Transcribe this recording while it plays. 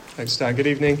Thanks, Dan. Good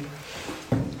evening.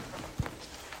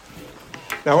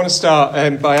 Now, I want to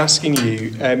start by asking you,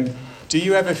 do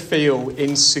you ever feel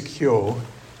insecure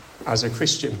as a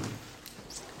Christian?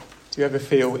 Do you ever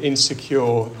feel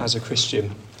insecure as a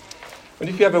Christian? And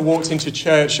if you ever walked into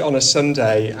church on a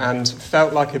Sunday and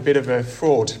felt like a bit of a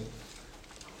fraud?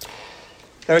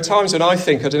 There are times when I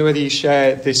think, I don't know whether you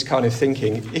share this kind of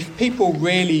thinking, if people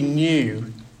really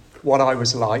knew what I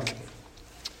was like,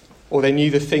 or they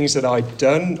knew the things that I'd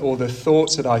done, or the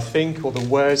thoughts that I think, or the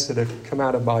words that have come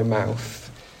out of my mouth,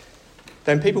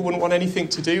 then people wouldn't want anything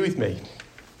to do with me.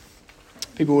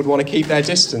 People would want to keep their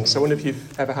distance. I wonder if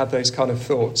you've ever had those kind of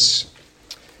thoughts.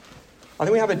 I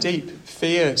think we have a deep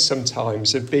fear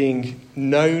sometimes of being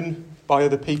known by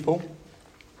other people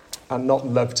and not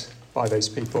loved by those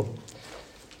people.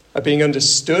 Of being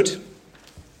understood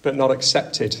but not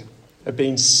accepted. Of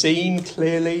being seen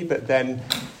clearly but then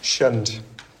shunned.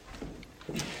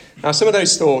 Now, some of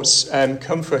those thoughts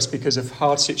come for us because of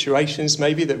hard situations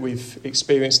maybe that we've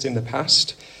experienced in the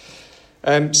past.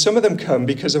 Some of them come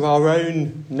because of our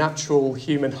own natural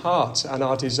human heart and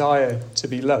our desire to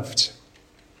be loved.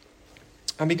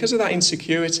 And because of that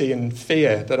insecurity and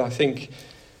fear that I think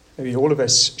maybe all of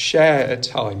us share at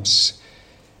times,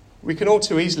 we can all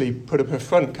too easily put up a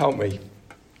front, can't we?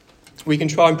 We can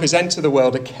try and present to the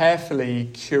world a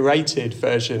carefully curated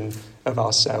version of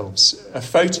ourselves, a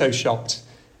photoshopped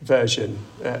version,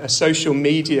 a social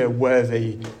media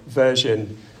worthy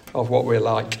version of what we're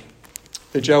like.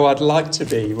 The Joe I'd like to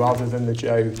be rather than the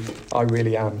Joe I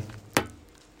really am.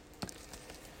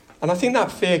 And I think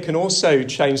that fear can also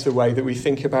change the way that we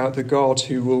think about the God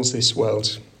who rules this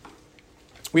world.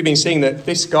 We've been seeing that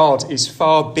this God is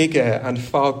far bigger and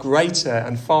far greater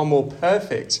and far more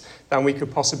perfect than we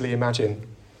could possibly imagine.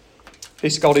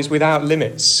 This God is without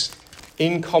limits,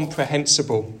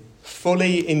 incomprehensible,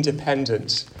 fully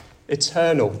independent,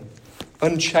 eternal,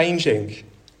 unchanging,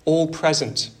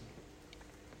 all-present.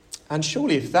 And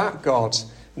surely if that God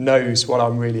knows what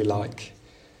I'm really like,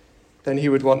 then he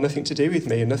would want nothing to do with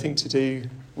me and nothing to do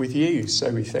with you,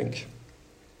 so we think.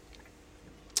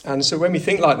 And so when we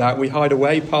think like that, we hide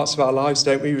away parts of our lives,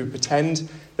 don't we? We pretend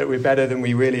that we're better than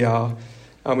we really are,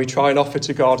 and we try and offer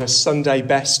to God a Sunday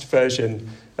best version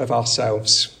of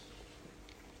ourselves.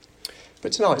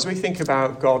 But tonight, as we think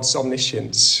about God's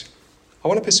omniscience, I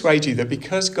want to persuade you that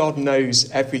because God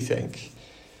knows everything,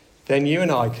 then you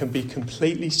and I can be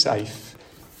completely safe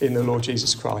in the Lord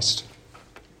Jesus Christ.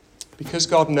 Because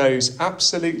God knows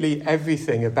absolutely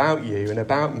everything about you and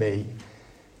about me,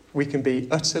 we can be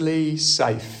utterly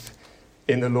safe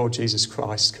in the Lord Jesus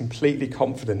Christ, completely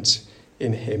confident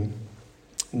in him,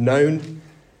 known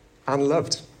and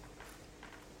loved.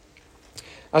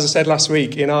 As I said last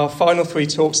week, in our final 3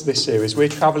 talks of this series, we're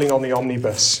travelling on the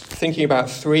omnibus, thinking about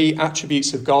 3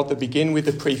 attributes of God that begin with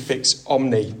the prefix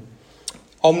omni.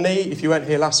 Omni, if you weren't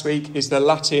here last week, is the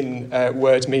Latin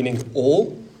word meaning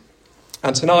all.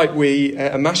 And tonight we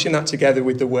are mashing that together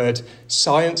with the word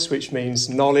science, which means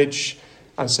knowledge.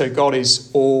 And so God is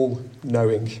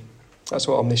all-knowing. That's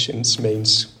what omniscience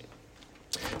means.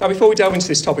 Now, before we delve into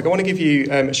this topic, I want to give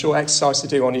you a short exercise to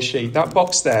do on your sheet. That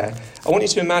box there, I want you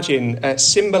to imagine,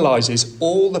 symbolises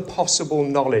all the possible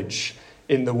knowledge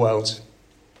in the world.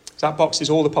 That box is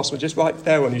all the possible, just right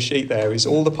there on your sheet there, is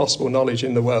all the possible knowledge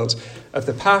in the world of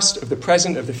the past, of the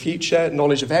present, of the future,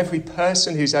 knowledge of every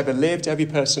person who's ever lived, every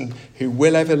person who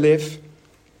will ever live,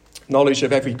 knowledge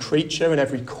of every creature and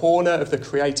every corner of the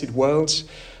created world,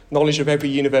 knowledge of every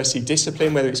university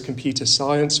discipline, whether it's computer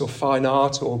science or fine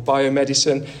art or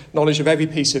biomedicine, knowledge of every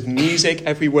piece of music,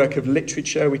 every work of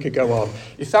literature, we could go on.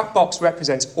 If that box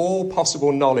represents all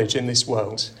possible knowledge in this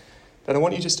world, then I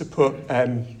want you just to put,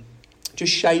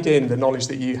 just shade in the knowledge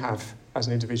that you have as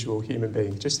an individual human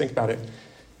being. Just think about it.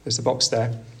 There's the box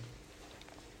there.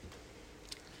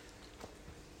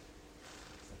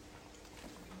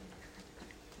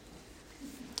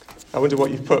 I wonder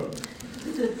what you've put.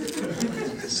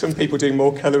 Some people doing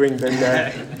more colouring than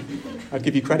I'd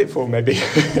give you credit for, maybe.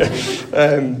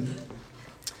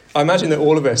 I imagine that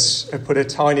all of us have put a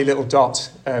tiny little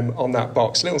dot on that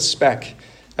box, a little speck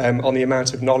on the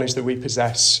amount of knowledge that we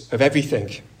possess of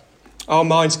everything. Our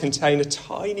minds contain a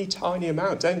tiny, tiny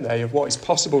amount, don't they, of what is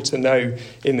possible to know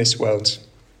in this world.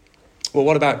 Well,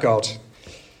 what about God?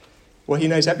 Well, he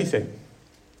knows everything.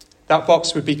 That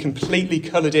box would be completely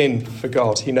coloured in for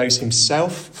God. He knows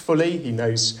himself fully. He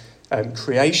knows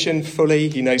creation fully.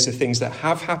 He knows the things that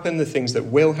have happened, the things that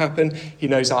will happen. He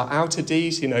knows our outer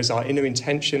deeds. He knows our inner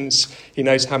intentions. He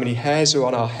knows how many hairs are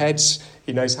on our heads.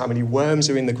 He knows how many worms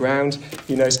are in the ground.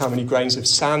 He knows how many grains of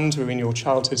sand are in your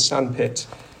childhood sandpit.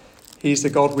 He is the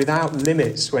God without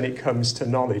limits when it comes to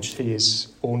knowledge. He is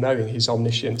all-knowing. He's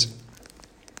omniscient.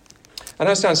 And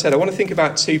as Dan said, I want to think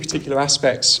about two particular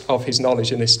aspects of his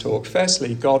knowledge in this talk.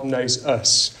 Firstly, God knows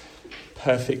us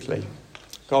perfectly.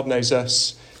 God knows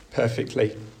us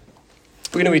perfectly.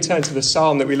 We're going to return to the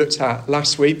psalm that we looked at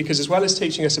last week, because as well as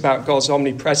teaching us about God's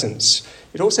omnipresence,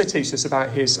 it also teaches us about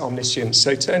his omniscience.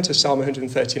 So turn to Psalm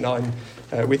 139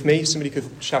 with me. Somebody could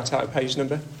shout out a page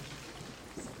number.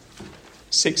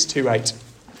 628.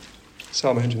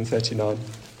 Psalm 139.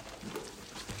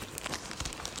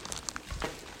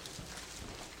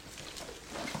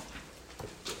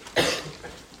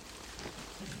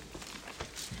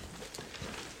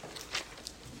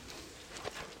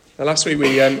 Now, last week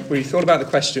we thought about the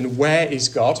question, where is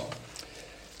God?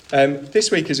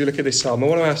 This week, as we look at this psalm, I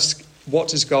want to ask, what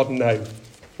does God know?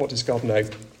 What does God know?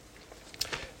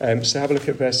 So have a look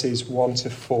at verses 1 to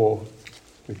 4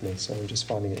 with me. So I'm just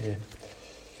finding it here.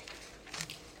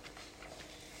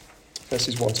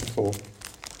 Verses 1 to 4.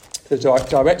 The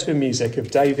director of music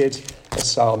of David, a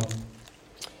psalm.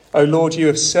 O Lord, you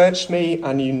have searched me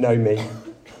and you know me.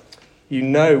 You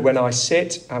know when I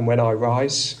sit and when I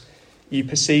rise. You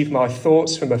perceive my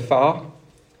thoughts from afar.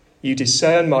 You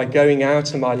discern my going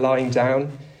out and my lying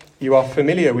down. You are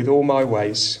familiar with all my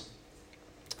ways.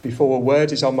 Before a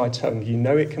word is on my tongue, you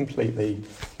know it completely,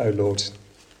 O Lord.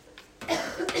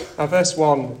 Now, verse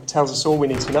 1 tells us all we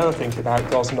need to know, I think, about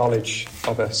God's knowledge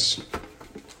of us.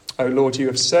 O Lord, you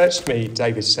have searched me,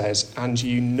 David says, and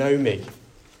you know me.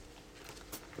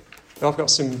 Now, I've got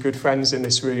some good friends in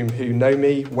this room who know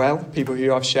me well, people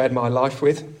who I've shared my life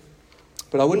with.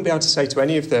 But I wouldn't be able to say to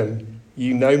any of them,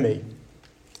 you know me.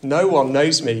 No one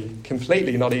knows me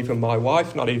completely, not even my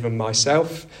wife, not even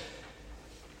myself.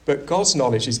 But God's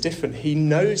knowledge is different. He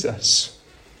knows us.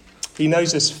 He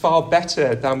knows us far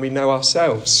better than we know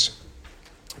ourselves.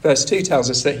 Verse 2 tells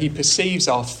us that he perceives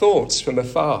our thoughts from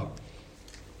afar.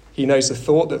 He knows the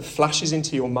thought that flashes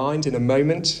into your mind in a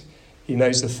moment. He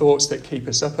knows the thoughts that keep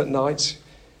us up at night.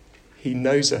 He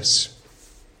knows us.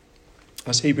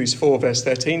 As Hebrews 4 verse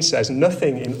 13 says,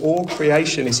 nothing in all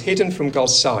creation is hidden from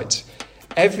God's sight.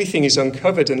 Everything is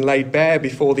uncovered and laid bare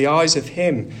before the eyes of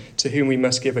him to whom we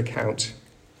must give account.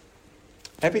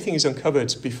 Everything is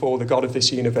uncovered before the God of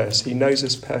this universe. He knows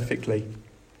us perfectly.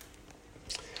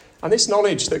 And this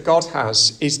knowledge that God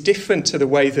has is different to the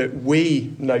way that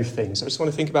we know things. I just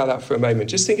want to think about that for a moment.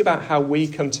 Just think about how we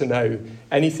come to know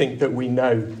anything that we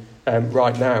know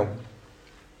right now.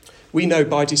 We know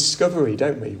by discovery,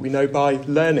 don't we? We know by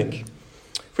learning.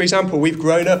 For example, we've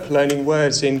grown up learning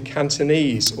words in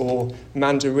Cantonese or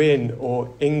Mandarin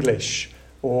or English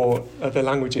or other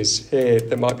languages here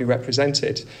that might be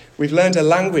represented. We've learned a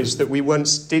language that we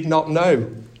once did not know,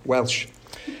 Welsh.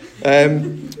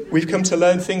 We've come to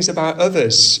learn things about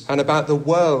others and about the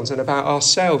world and about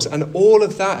ourselves. And all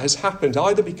of that has happened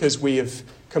either because we have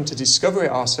come to discover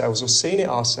it ourselves or seen it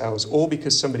ourselves, or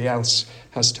because somebody else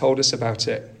has told us about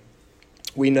it.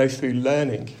 We know through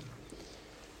learning.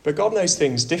 But God knows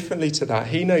things differently to that.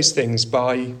 He knows things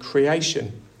by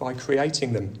creation, by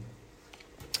creating them.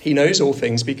 He knows all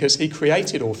things because he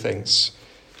created all things.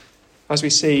 As we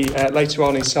see later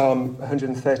on in Psalm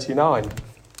 139,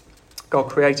 God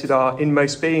created our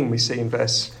inmost being, we see in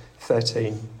verse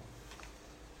 13.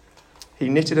 He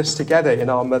knitted us together in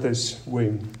our mother's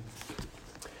womb.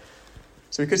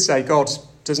 So we could say God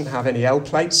doesn't have any L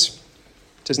plates,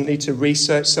 doesn't need to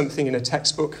research something in a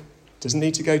textbook, doesn't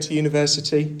need to go to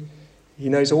university. He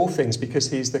knows all things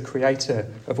because he's the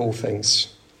creator of all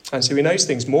things. And so he knows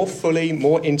things more fully,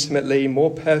 more intimately,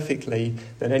 more perfectly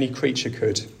than any creature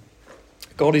could.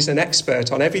 God is an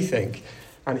expert on everything,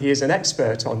 and he is an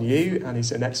expert on you, and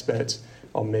he's an expert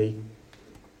on me.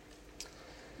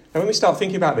 And when we start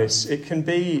thinking about this, it can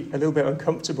be a little bit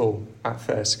uncomfortable at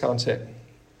first, can't it?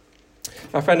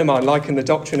 A friend of mine likened the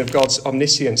doctrine of God's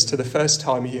omniscience to the first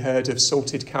time he heard of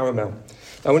salted caramel.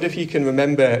 I wonder if you can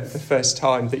remember the first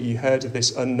time that you heard of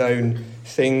this unknown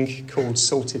thing called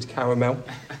salted caramel.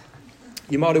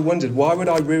 You might have wondered, why would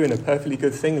I ruin a perfectly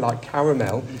good thing like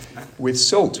caramel with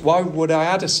salt? Why would I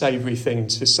add a savoury thing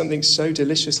to something so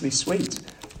deliciously sweet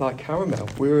like caramel?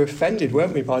 We were offended,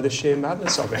 weren't we, by the sheer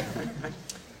madness of it.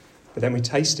 But then we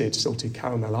tasted salted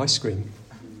caramel ice cream.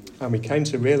 And we came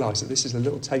to realise that this is a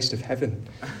little taste of heaven.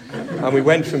 And we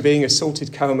went from being a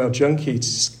salted caramel junkie,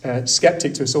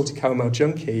 sceptic, to a salted caramel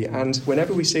junkie. And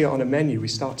whenever we see it on a menu, we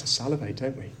start to salivate,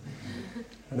 don't we?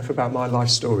 Enough about my life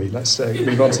story. Let's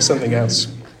move on to something else.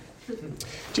 Do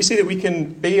you see that we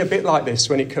can be a bit like this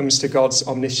when it comes to God's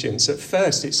omniscience? At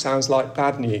first, it sounds like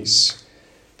bad news,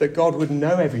 that God would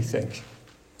know everything,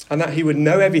 and that he would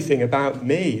know everything about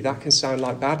me. That can sound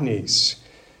like bad news.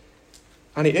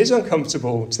 And it is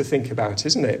uncomfortable to think about,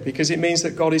 isn't it? Because it means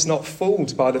that God is not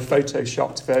fooled by the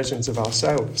photoshopped versions of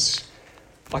ourselves.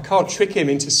 I can't trick him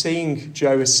into seeing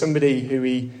Joe as somebody who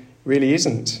he really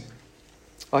isn't.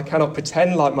 I cannot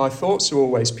pretend like my thoughts are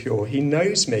always pure. He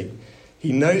knows me.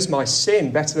 He knows my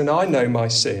sin better than I know my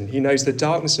sin. He knows the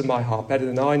darkness of my heart better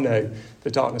than I know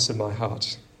the darkness of my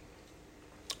heart.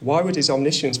 Why would his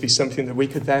omniscience be something that we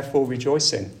could therefore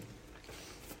rejoice in?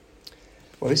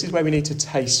 Well, this is where we need to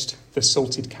taste the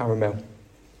salted caramel.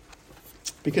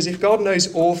 Because if God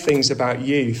knows all things about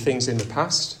you, things in the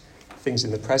past, things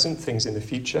in the present, things in the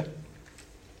future,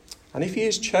 and if he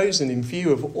has chosen in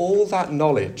view of all that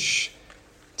knowledge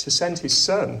to send his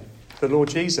Son, the Lord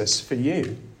Jesus, for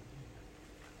you,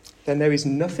 then there is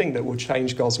nothing that will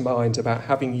change God's mind about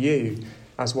having you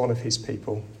as one of his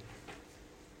people.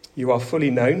 You are fully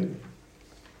known,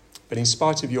 but in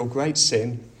spite of your great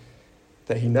sin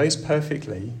that he knows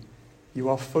perfectly, you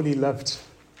are fully loved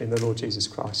in the Lord Jesus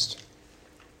Christ.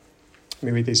 Let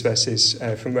me read these verses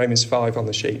from Romans 5 on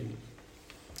the sheet.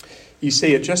 You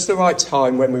see, at just the right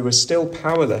time, when we were still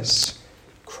powerless,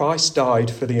 Christ died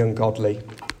for the ungodly.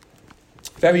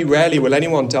 Very rarely will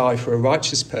anyone die for a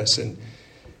righteous person,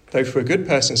 though for a good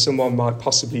person someone might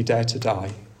possibly dare to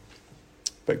die.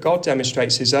 But God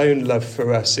demonstrates his own love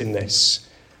for us in this.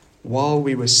 While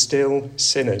we were still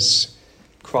sinners,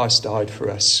 Christ died for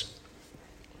us.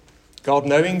 God,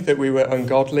 knowing that we were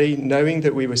ungodly, knowing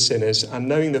that we were sinners, and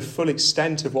knowing the full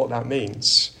extent of what that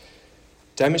means,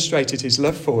 demonstrated his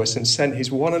love for us and sent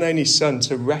his one and only Son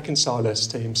to reconcile us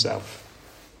to himself.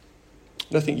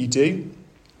 Nothing you do,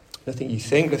 nothing you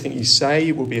think, nothing you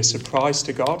say will be a surprise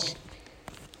to God.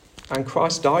 And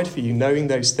Christ died for you, knowing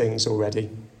those things already.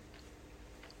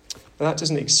 Now, that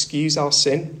doesn't excuse our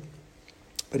sin,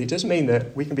 but it does mean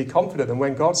that we can be confident that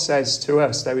when God says to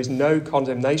us, there is no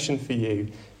condemnation for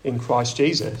you in Christ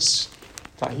Jesus,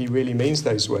 that he really means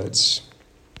those words.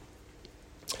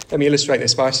 Let me illustrate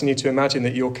this by asking you to imagine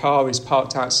that your car is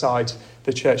parked outside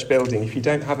the church building. If you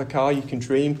don't have a car, you can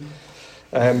dream.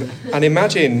 And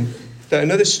imagine that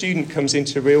another student comes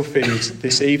into Real Food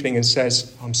this evening and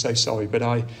says, I'm so sorry, but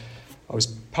I was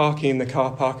parking in the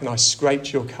car park and I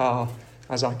scraped your car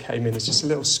as I came in. There's just a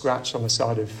little scratch on the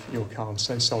side of your car. I'm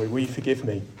so sorry. Will you forgive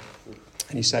me?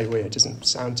 And you say, well, it doesn't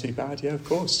sound too bad. Yeah, of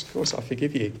course, I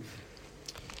forgive you.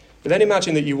 But then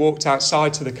imagine that you walked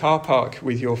outside to the car park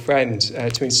with your friend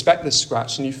to inspect the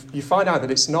scratch, and you find out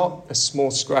that it's not a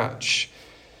small scratch.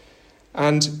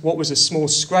 And what was a small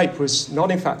scrape was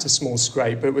not in fact a small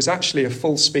scrape, but it was actually a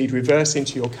full speed reverse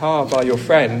into your car by your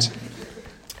friend.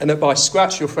 And that by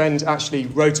scratch, your friend actually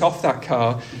wrote off that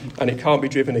car and it can't be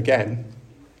driven again.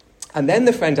 And then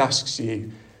the friend asks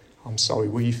you, I'm sorry,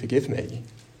 will you forgive me?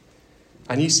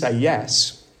 And you say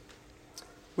yes.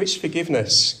 Which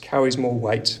forgiveness carries more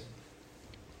weight?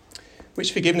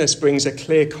 Which forgiveness brings a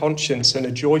clear conscience and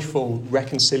a joyful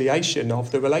reconciliation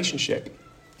of the relationship?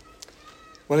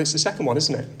 Well, it's the second one,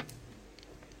 isn't it?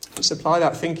 Let's apply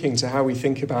that thinking to how we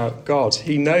think about God.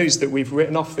 He knows that we've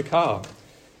written off the car.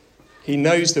 He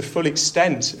knows the full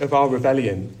extent of our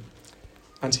rebellion,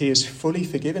 and he has fully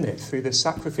forgiven it through the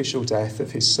sacrificial death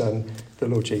of his Son, the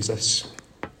Lord Jesus.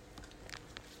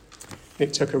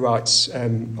 Nick Tucker writes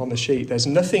on the sheet, there's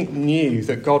nothing new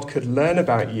that God could learn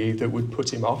about you that would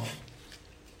put him off.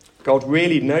 God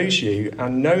really knows you,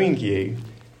 and knowing you,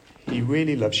 he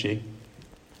really loves you.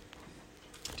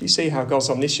 Do you see how God's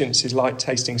omniscience is like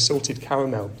tasting salted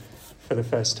caramel for the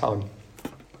first time?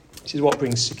 This is what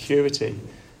brings security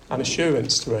and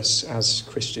assurance to us as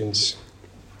Christians.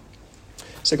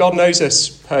 So God knows us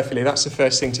perfectly. That's the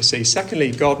first thing to see.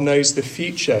 Secondly, God knows the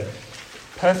future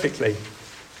perfectly.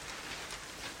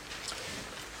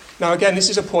 Now, again, this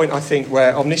is a point, I think,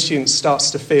 where omniscience starts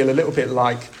to feel a little bit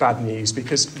like bad news,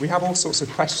 because we have all sorts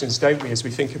of questions, don't we, as we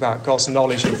think about God's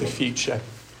knowledge of the future.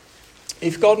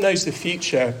 If God knows the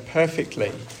future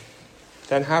perfectly,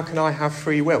 then how can I have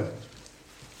free will?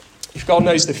 If God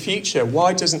knows the future,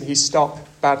 why doesn't he stop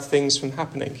bad things from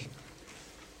happening?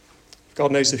 If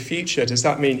God knows the future, does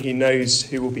that mean he knows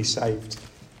who will be saved?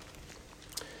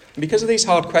 And because of these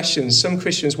hard questions, some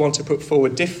Christians want to put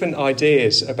forward different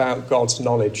ideas about God's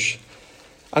knowledge.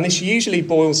 And this usually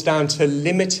boils down to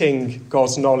limiting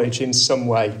God's knowledge in some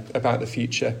way about the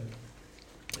future.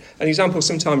 An example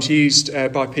sometimes used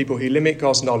by people who limit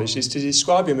God's knowledge is to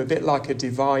describe him a bit like a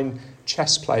divine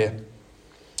chess player.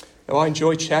 Now, I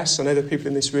enjoy chess. I know there are people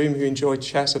in this room who enjoy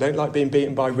chess. I don't like being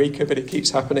beaten by Rika, but it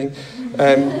keeps happening.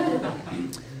 I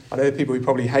know there are people who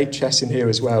probably hate chess in here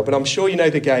as well, but I'm sure you know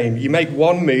the game. You make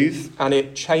one move and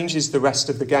it changes the rest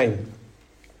of the game.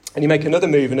 And you make another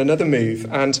move and another move,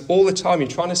 and all the time you're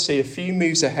trying to see a few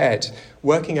moves ahead,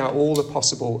 working out all the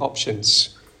possible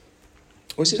options.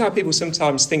 This is how people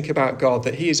sometimes think about God,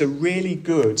 that he is a really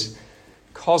good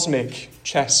cosmic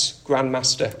chess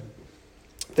grandmaster,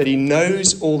 that he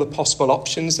knows all the possible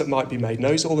options that might be made,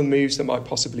 knows all the moves that might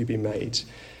possibly be made.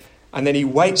 And then he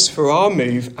waits for our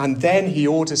move, and then he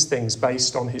orders things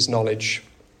based on his knowledge.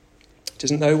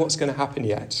 Doesn't know what's going to happen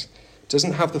yet.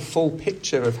 Doesn't have the full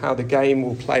picture of how the game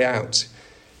will play out.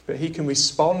 But he can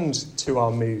respond to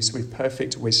our moves with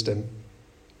perfect wisdom.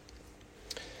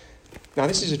 Now,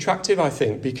 this is attractive, I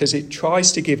think, because it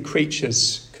tries to give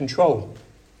creatures control.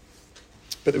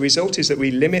 But the result is that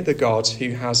we limit the God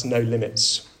who has no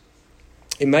limits.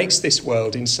 It makes this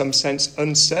world, in some sense,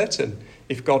 uncertain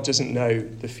if God doesn't know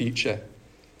the future.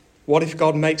 What if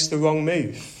God makes the wrong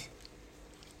move?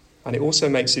 And it also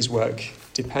makes his work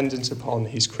dependent upon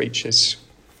his creatures.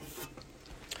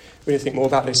 We're going to think more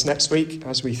about this next week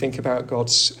as we think about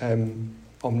God's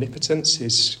omnipotence,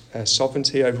 his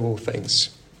sovereignty over all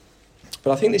things.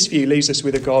 But I think this view leaves us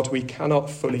with a God we cannot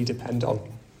fully depend on.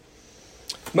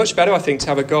 Much better, I think, to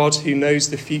have a God who knows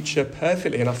the future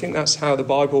perfectly, and I think that's how the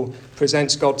Bible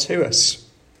presents God to us.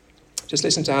 Just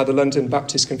listen to how the London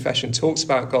Baptist Confession talks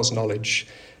about God's knowledge.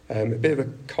 A bit of a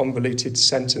convoluted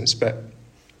sentence, but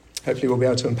hopefully we'll be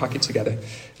able to unpack it together.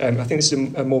 I think this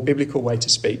is a more biblical way to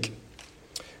speak.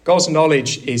 God's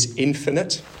knowledge is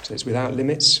infinite, so it's without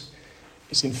limits.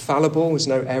 It's infallible, there's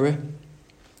no error.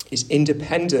 It's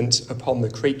independent upon the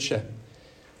creature.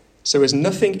 So as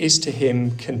nothing is to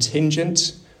him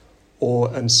contingent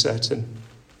or uncertain.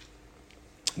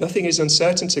 Nothing is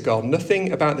uncertain to God.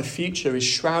 Nothing about the future is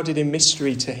shrouded in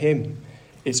mystery to him.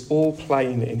 It's all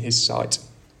plain in his sight.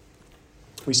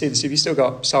 We see this. If you've still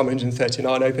got Psalm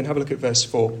 139 open, have a look at verse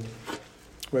 4,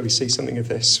 where we see something of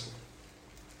this.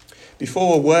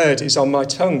 Before a word is on my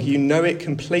tongue, you know it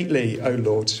completely, O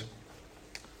Lord.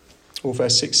 Or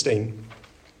verse 16.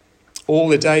 All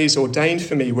the days ordained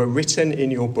for me were written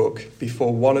in your book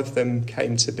before one of them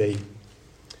came to be.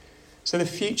 So the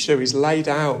future is laid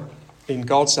out in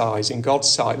God's eyes, in God's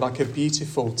sight, like a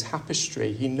beautiful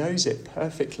tapestry. He knows it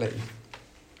perfectly.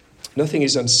 Nothing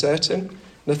is uncertain.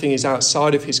 Nothing is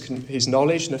outside of his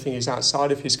knowledge. Nothing is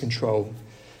outside of his control.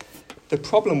 The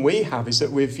problem we have is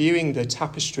that we're viewing the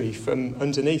tapestry from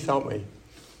underneath, aren't we?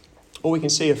 Or we can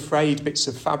see frayed bits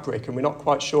of fabric and we're not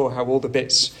quite sure how all the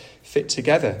bits fit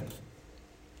together.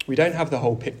 We don't have the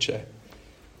whole picture.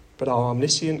 But our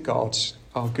omniscient God,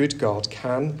 our good God,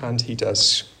 can, and he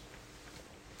does.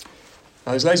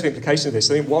 Now, there's loads of implications of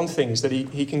this. I think one thing is that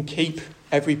he can keep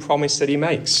every promise that he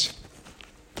makes.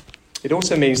 It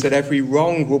also means that every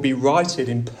wrong will be righted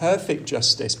in perfect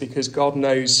justice because God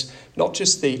knows not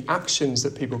just the actions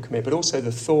that people commit, but also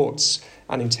the thoughts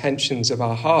and intentions of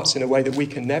our hearts in a way that we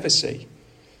can never see.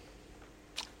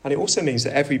 And it also means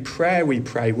that every prayer we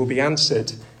pray will be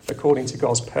answered according to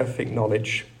God's perfect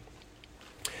knowledge.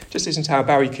 Just listen to how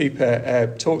Barry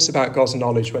Cooper talks about God's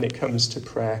knowledge when it comes to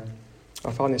prayer.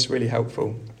 I find this really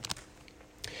helpful.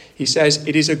 He says,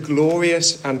 it is a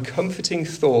glorious and comforting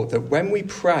thought that when we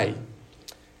pray,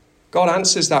 God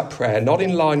answers that prayer not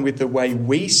in line with the way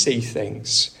we see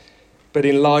things, but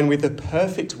in line with the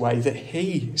perfect way that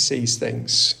he sees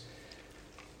things.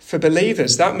 For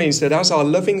believers, that means that as our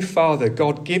loving Father,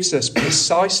 God gives us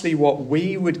precisely what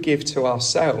we would give to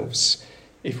ourselves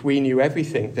if we knew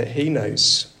everything that he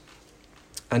knows.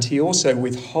 And he also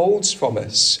withholds from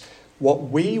us what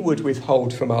we would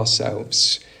withhold from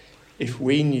ourselves if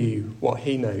we knew what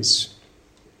he knows.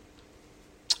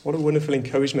 What a wonderful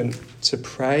encouragement to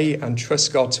pray and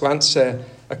trust God to answer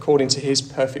according to his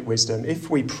perfect wisdom. If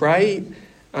we pray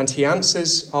and he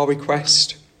answers our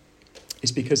request,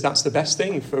 it's because that's the best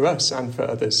thing for us and for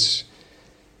others.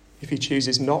 If he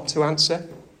chooses not to answer,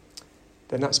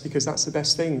 then that's because that's the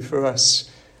best thing for us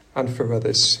and for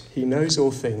others. He knows all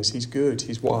things. He's good.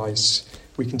 He's wise.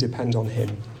 We can depend on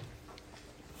him.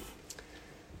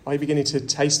 Are you beginning to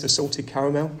taste the salted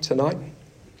caramel tonight?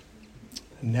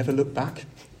 And never look back?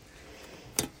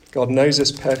 God knows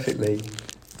us perfectly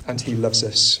and he loves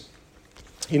us.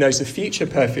 He knows the future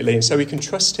perfectly and so we can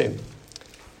trust him.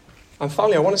 And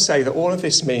finally, I want to say that all of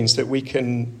this means that we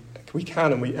can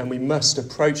and we must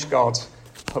approach God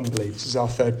humbly. This is our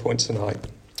third point tonight.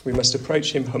 We must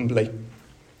approach him humbly.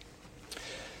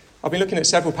 I've been looking at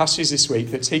several passages this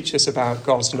week that teach us about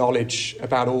God's knowledge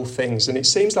about all things. And it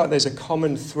seems like there's a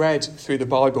common thread through the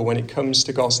Bible when it comes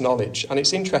to God's knowledge. And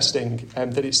it's interesting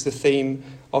that it's the theme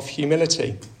of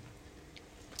humility.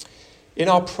 In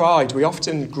our pride, we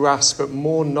often grasp at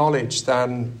more knowledge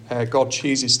than God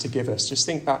chooses to give us. Just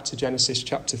think back to Genesis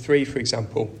chapter 3, for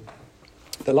example.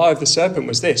 The lie of the serpent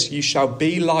was this: you shall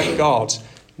be like God,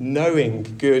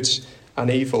 knowing good and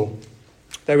evil.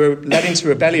 They were led into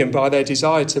rebellion by their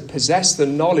desire to possess the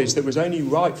knowledge that was only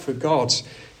right for God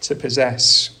to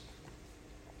possess.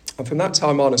 And from that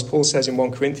time on, as Paul says in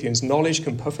 1 Corinthians, knowledge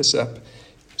can puff us up.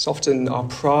 It's often our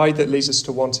pride that leads us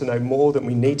to want to know more than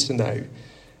we need to know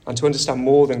and to understand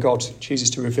more than God chooses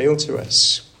to reveal to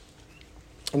us.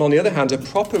 And on the other hand, a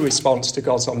proper response to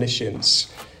God's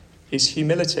omniscience is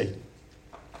humility.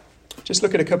 Just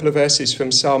look at a couple of verses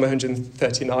from Psalm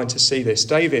 139 to see this.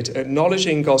 David,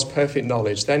 acknowledging God's perfect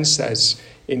knowledge, then says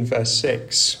in verse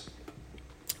 6,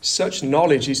 "Such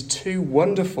knowledge is too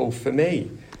wonderful for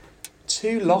me,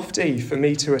 too lofty for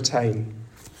me to attain."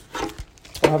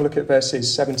 We'll have a look at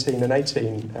verses 17 and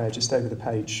 18 just over the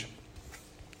page.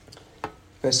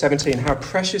 Verse 17, "How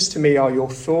precious to me are your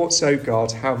thoughts, O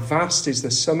God, how vast is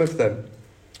the sum of them.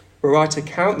 Were I to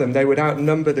count them, they would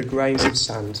outnumber the grains of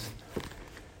sand."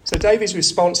 So David's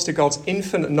response to God's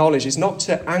infinite knowledge is not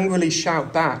to angrily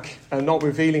shout back and not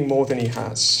revealing more than he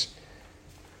has,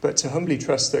 but to humbly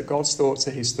trust that God's thoughts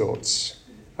are his thoughts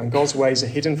and God's ways are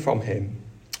hidden from him.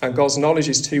 And God's knowledge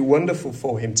is too wonderful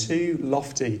for him, too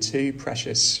lofty, too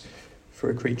precious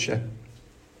for a creature.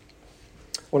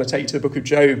 I want to take you to the book of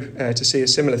Job to see a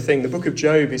similar thing. The book of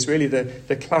Job is really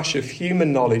the clash of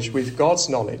human knowledge with God's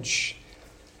knowledge.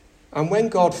 And when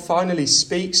God finally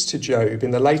speaks to Job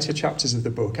in the later chapters of the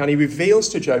book, and he reveals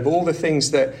to Job all the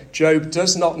things that Job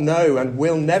does not know and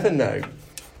will never know,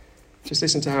 just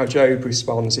listen to how Job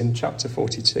responds in chapter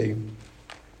 42.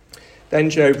 "Then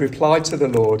Job replied to the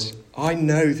Lord, I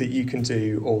know that you can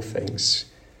do all things.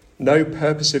 No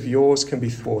purpose of yours can be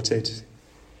thwarted.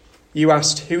 You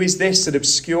asked, who is this that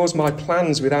obscures my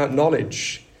plans without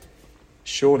knowledge?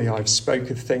 Surely I've spoke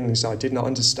of things I did not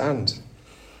understand,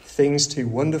 things too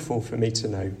wonderful for me to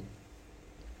know."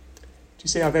 Do you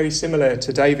see how very similar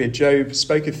to David, Job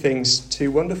spoke of things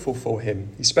too wonderful for him?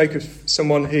 He spoke of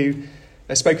someone who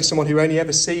only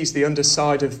ever sees the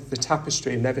underside of the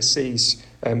tapestry and never sees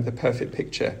the perfect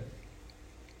picture.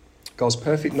 God's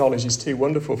perfect knowledge is too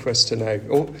wonderful for us to know.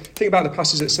 Or think about the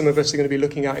passage that some of us are going to be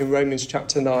looking at in Romans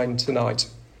chapter 9 tonight.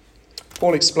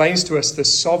 Paul explains to us the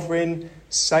sovereign,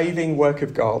 saving work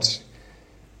of God.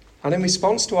 And in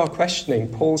response to our questioning,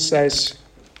 Paul says,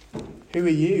 "Who are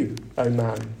you, O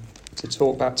man, to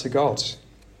talk back to God?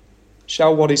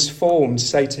 Shall what is formed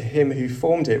say to him who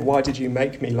formed it, why did you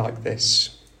make me like this?"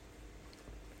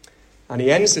 And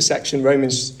he ends the section,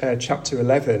 Romans chapter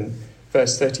 11,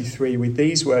 verse 33, with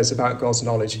these words about God's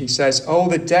knowledge. He says, "Oh,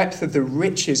 the depth of the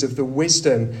riches of the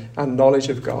wisdom and knowledge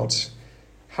of God.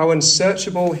 How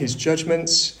unsearchable his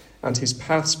judgments and his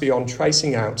paths beyond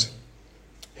tracing out.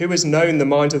 Who has known the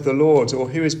mind of the Lord, or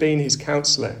who has been his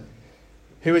counselor?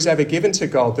 Who has ever given to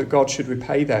God that God should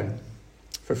repay them?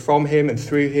 For from him and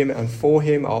through him and for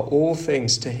him are all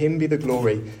things. To him be the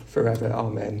glory forever.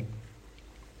 Amen."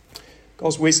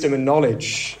 God's wisdom and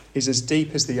knowledge is as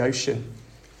deep as the ocean.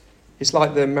 It's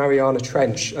like the Mariana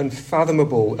Trench,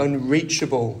 unfathomable,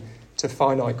 unreachable to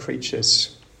finite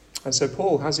creatures. And so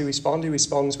Paul, how does he respond? He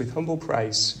responds with humble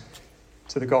praise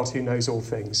to the God who knows all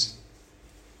things.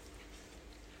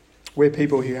 We're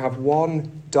people who have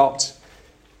one dot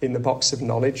in the box of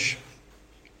knowledge,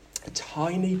 a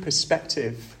tiny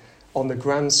perspective on the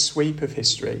grand sweep of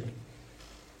history.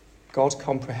 God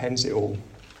comprehends it all.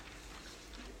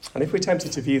 And if we're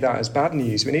tempted to view that as bad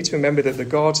news, we need to remember that the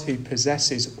God who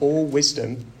possesses all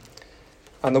wisdom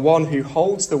and the one who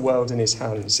holds the world in his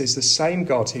hands is the same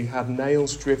God who had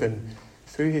nails driven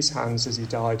through his hands as he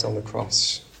died on the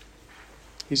cross.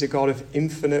 He's a God of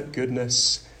infinite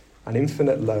goodness and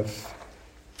infinite love,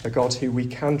 a God who we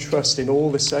can trust in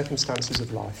all the circumstances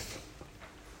of life.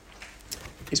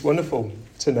 It's wonderful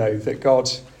to know that God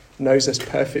knows us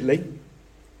perfectly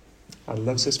and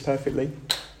loves us perfectly,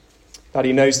 that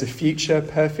he knows the future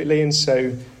perfectly, and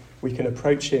so we can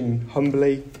approach him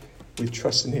humbly with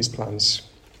trust in his plans.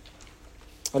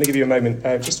 I'm going to give you a moment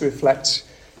just to reflect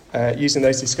using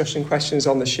those discussion questions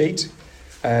on the sheet,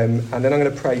 and then I'm going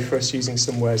to pray for us using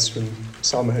some words from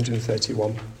Psalm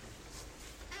 131.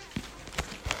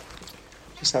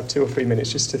 Just have 2 or 3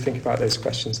 minutes just to think about those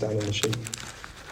questions down on the sheet.